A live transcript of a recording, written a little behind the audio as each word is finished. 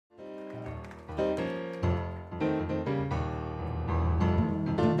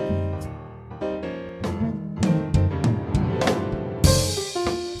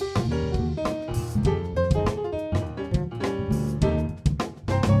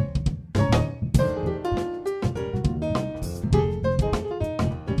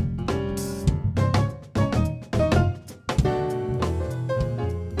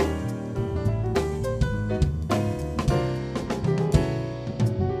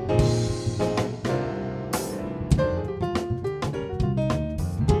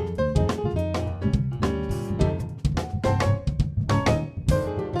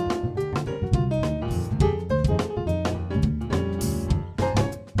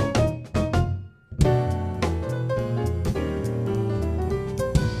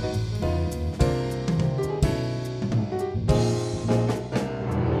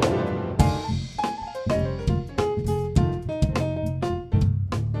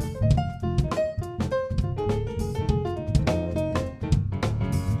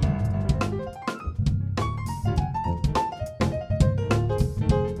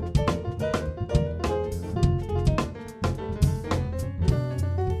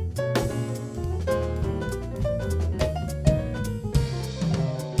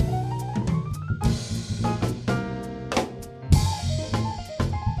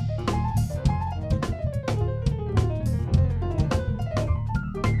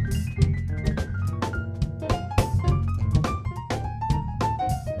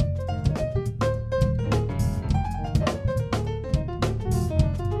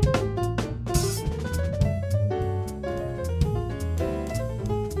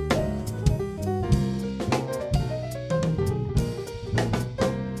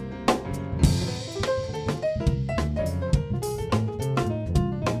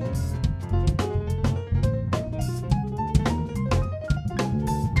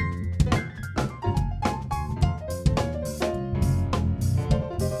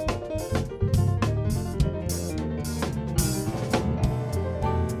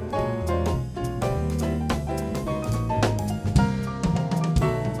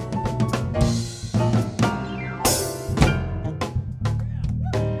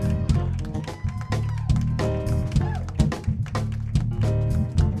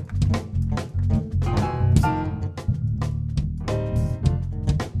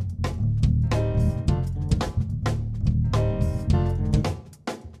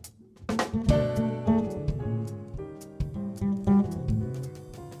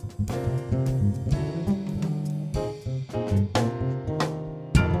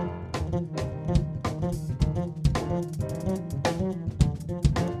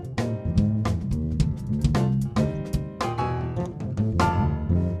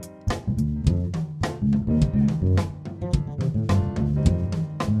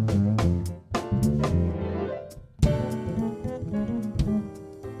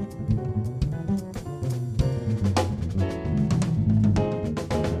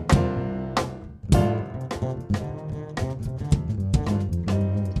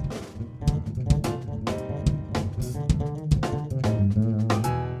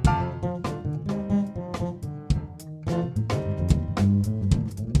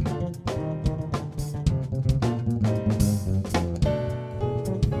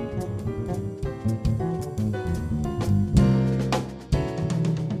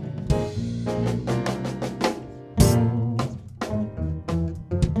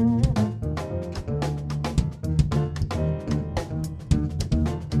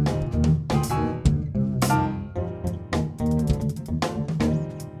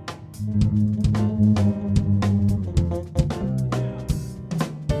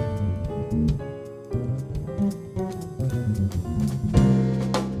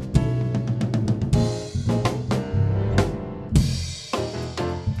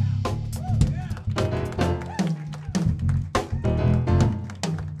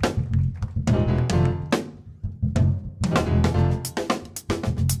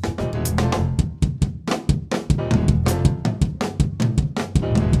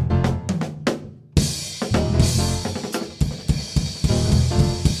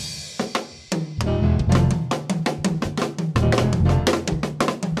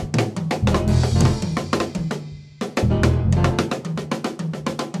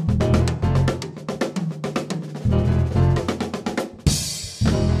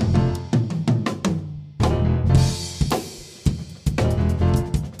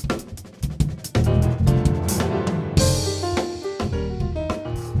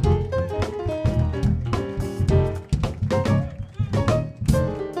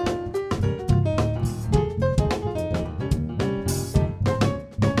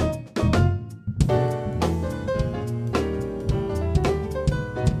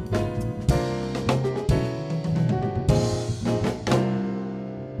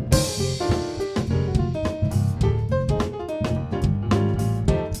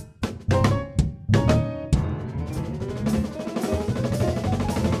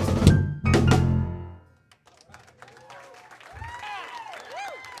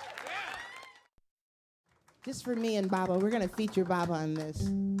for me and Baba. We're going to feature Baba on this.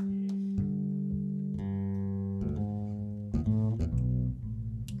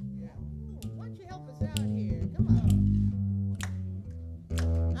 Why don't you help us out here? Come on.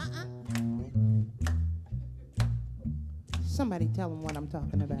 Somebody tell them what I'm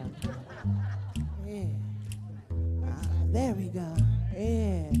talking about. Yeah. There we go.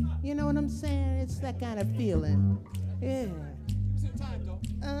 Yeah. You know what I'm saying? It's that kind of feeling. Yeah. You was in time, though.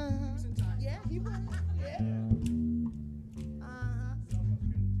 You was in time. Yeah, you were. Yeah.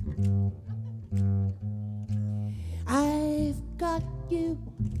 I've got you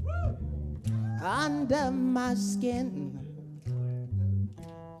under my skin.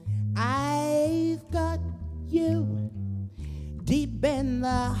 I've got you deep in the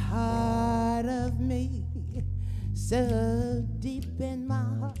heart of me. So deep in my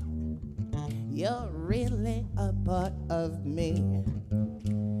heart, you're really a part of me.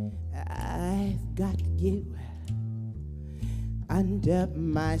 I've got you under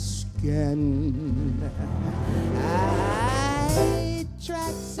my skin. I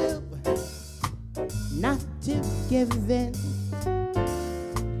tried so not to give in.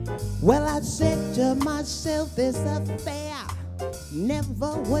 Well, I said to myself, this affair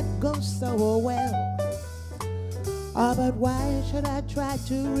never would go so well. Oh, but why should I try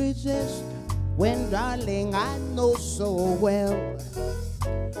to resist when, darling, I know so well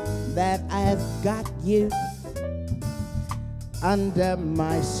that I've got you under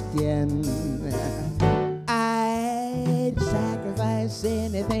my skin. I'd sacrifice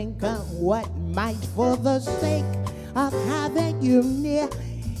anything, come what might, for the sake of having you near.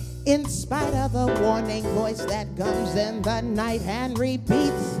 In spite of the warning voice that comes in the night and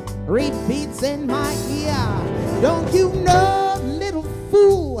repeats in my ear. Don't you know, little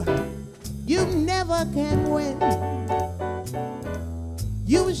fool, you never can win.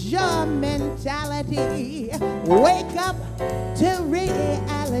 Use your mentality, wake up to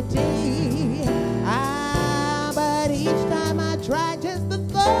reality. But each time I try, just the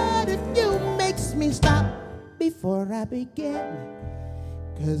thought of you makes me stop before I begin.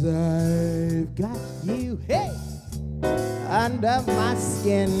 'Cause I've got you, hey, under my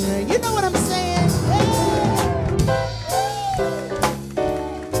skin. You know what I'm saying? Hey.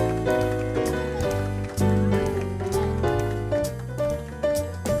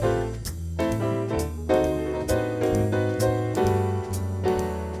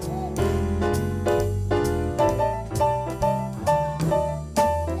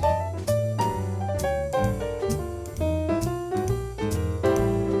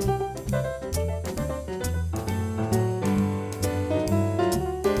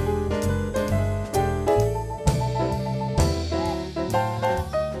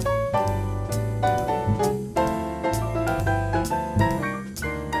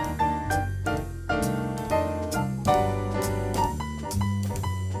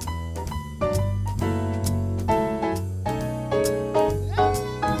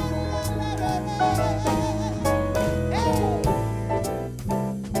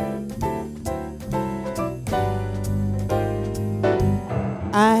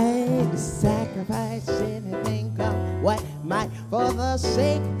 I'd sacrifice anything, come what might, for the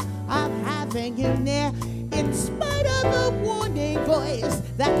sake of having you near. In spite of the warning voice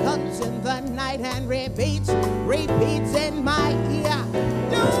that comes in the night and repeats in my ear.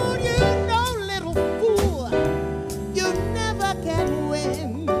 Don't you know, little fool, you never can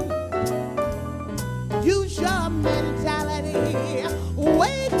win. Use your mentality,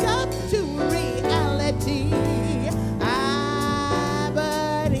 wake up to reality.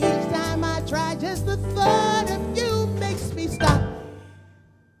 But each time I try, just the thought of you makes me stop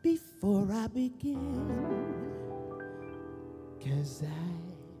before I begin. 'Cause I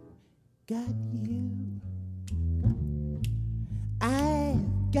got you,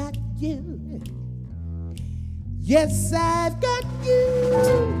 I've got you, yes, I've got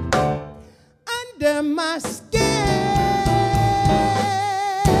you under my skin.